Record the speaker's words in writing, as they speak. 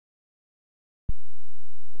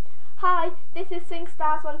Hi, this is Sing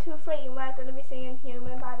Stars 123 and we're going to be singing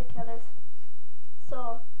Human by The Killers.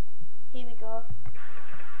 So, here we go.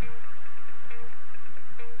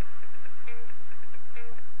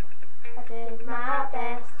 I did my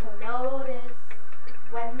best to notice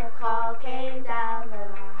when the call came down the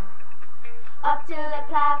line, up to the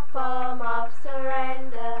platform of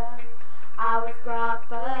surrender. I was brought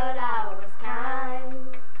but I was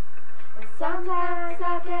kind, and sometimes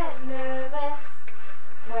I get nervous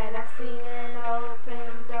when I see an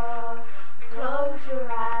open door. Close your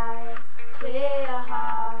eyes, clear your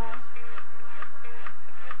heart,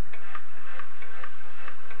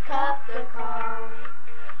 cut the call.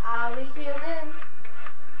 Are we human,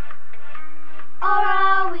 or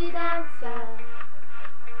are we dancers?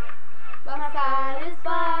 My side is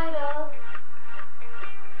vital,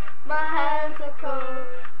 my hands are cold,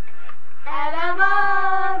 and I'm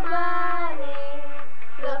on my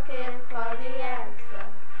knees looking for the answer.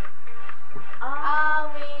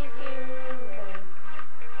 Are we human,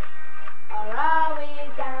 or are we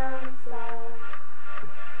dancers?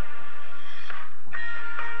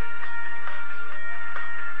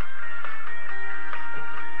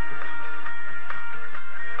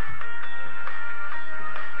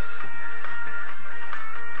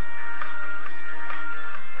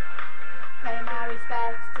 Pay my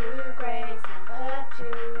respects to grace and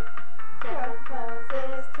virtue, seven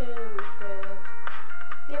poses to good.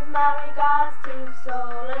 Give my regards to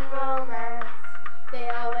soul and romance, they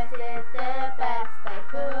always did the best they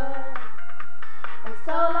could. And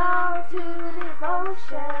so long to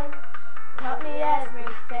devotion, taught me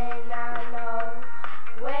everything I know.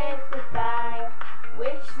 Wave goodbye,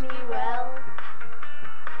 wish me well.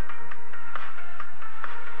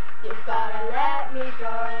 You've gotta let me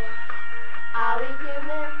go. Are we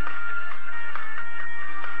human,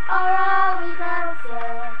 or are we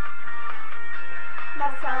dancers? My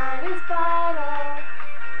sign is vital,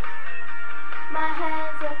 my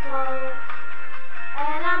hands are cold,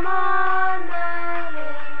 and I'm on my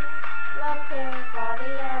knees looking for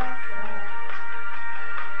the answer.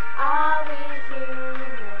 Are we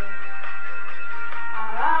human,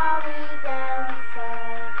 or are we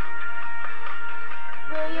dancers?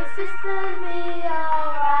 Will your sister be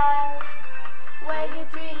alright when you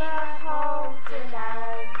dream of home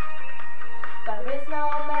tonight? There is no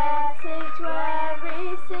message we're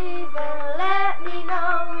receiving. Let me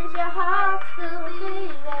know, is your heart still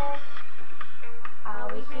beating? Are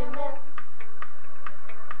we human,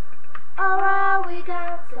 or are we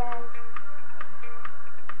dancers?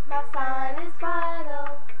 My sign is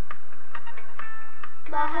vital,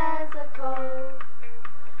 my hands are cold,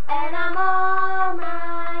 and I'm on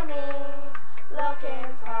my knees looking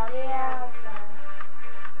for the answer.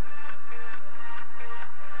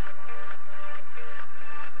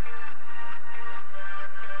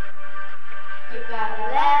 You gotta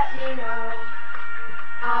let me know.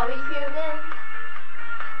 Are we human,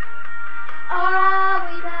 or are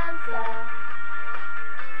we dancers?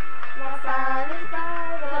 My sign is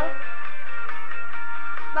vital,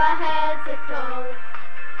 my hands are cold,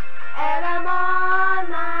 and I'm on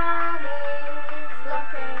my knees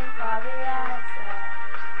looking for the answer.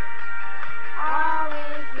 Are we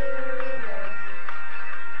human,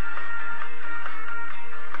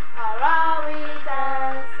 or are we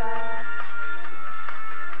dancers?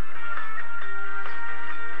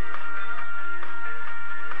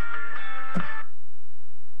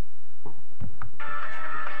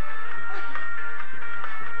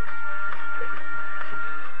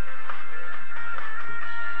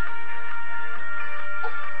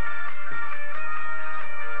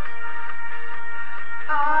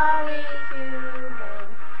 Are we human,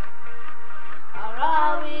 or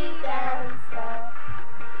are we dancers?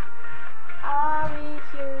 Are we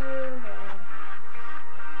human,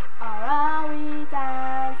 or are we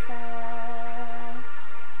dancers?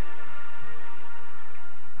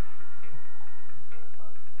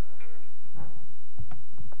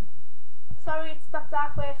 Sorry it stopped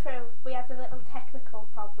halfway through, we had a little technical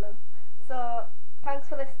problem. So, thanks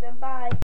for listening, bye.